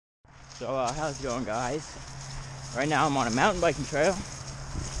How's it going, guys? Right now I'm on a mountain biking trail,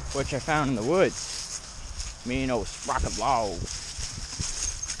 which I found in the woods. Me and those rocket logs.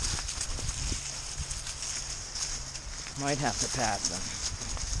 Might have to pass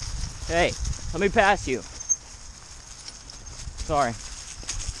them. Hey, let me pass you. Sorry.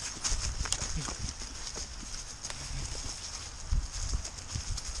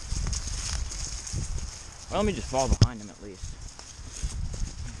 Well, let me just fall behind him at least.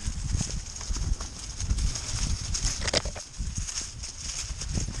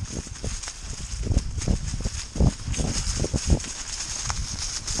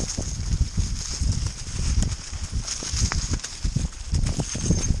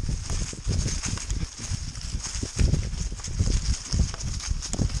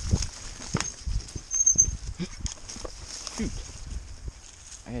 Shoot.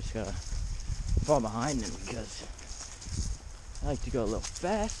 I just gotta fall behind him because I like to go a little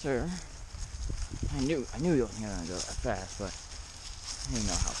faster. I knew he wasn't gonna go that fast, but I didn't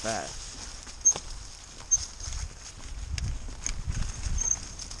know how fast.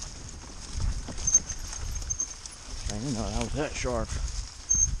 I didn't know that was that sharp.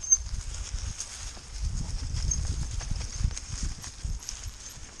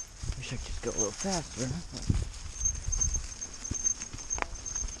 Wish I could just go a little faster.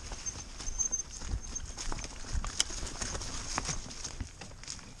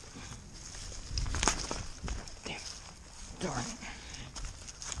 Darn it.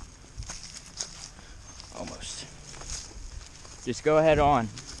 Almost. Just go ahead on.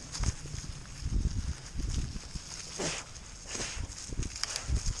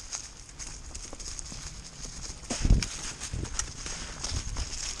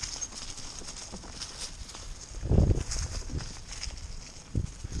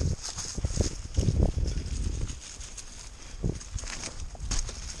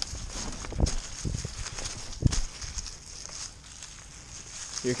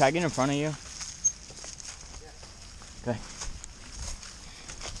 Can I get in front of you? Okay.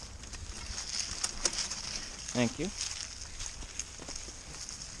 Thank you.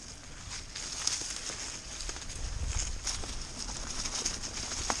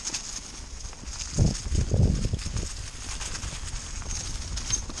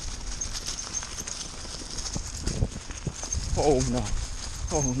 Oh no.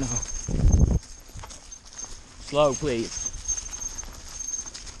 Oh no. Slow, please.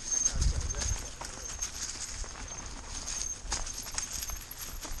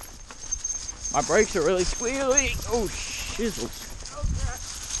 My brakes are really squealy. Oh, shizzles.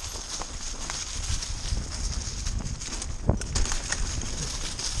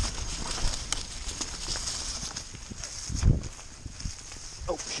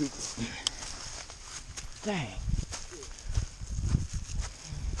 Oh, shoot. Dang.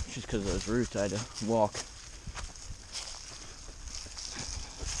 Just because of those roots, I had to walk.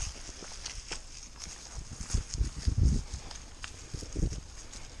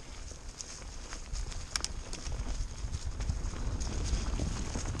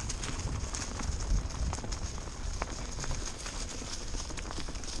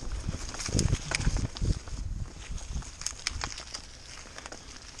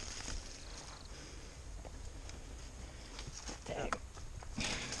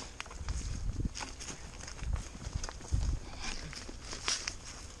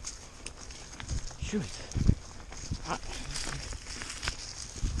 Shoot.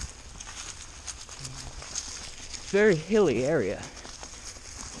 Very hilly area.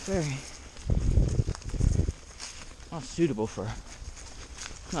 Very not suitable for,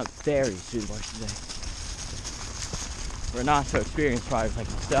 not very suitable, I should say, for not so experienced riders like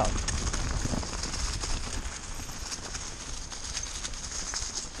myself.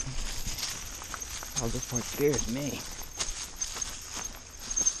 Oh, this part scares me.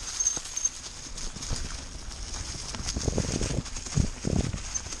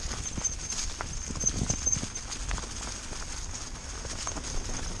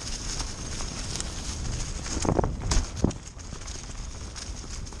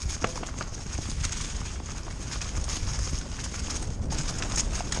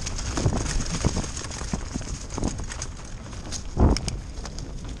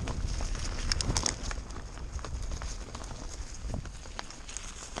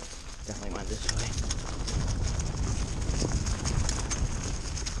 Definitely went this way.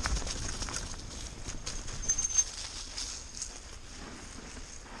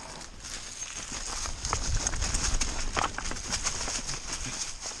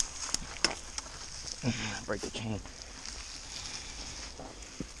 Break the chain.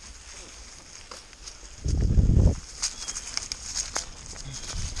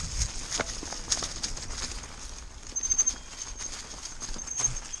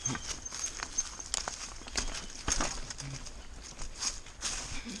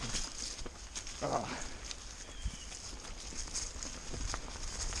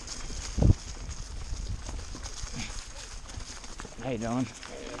 How you doing?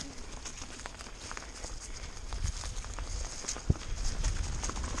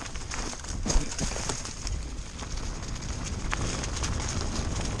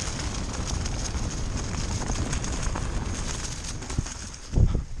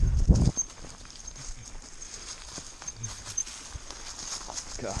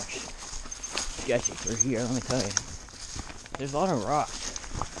 Gosh, sketchy through here, let me tell you. There's a lot of rocks.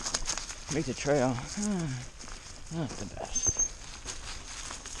 Makes the trail not the best.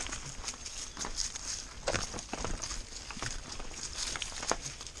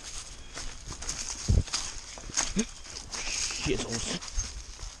 Shizzles.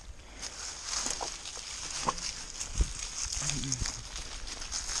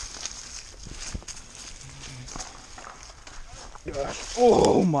 Gosh.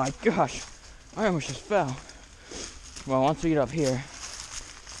 Oh my gosh, I almost just fell. Well, once we get up here,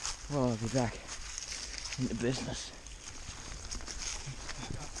 we'll be back into business.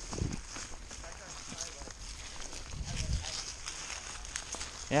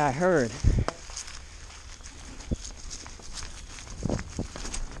 Yeah, I heard.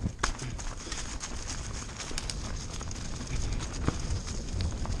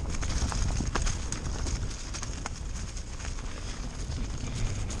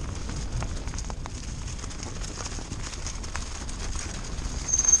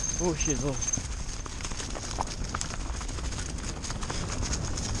 Oh, shizzle.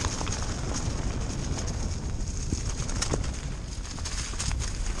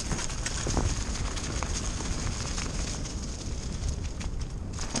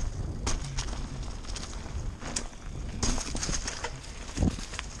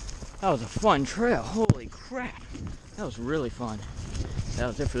 That was a fun trail. Holy crap. That was really fun. That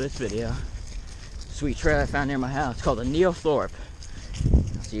was it for this video. Sweet trail I found near my house. It's called the Neothorpe.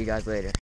 I'll see you guys later.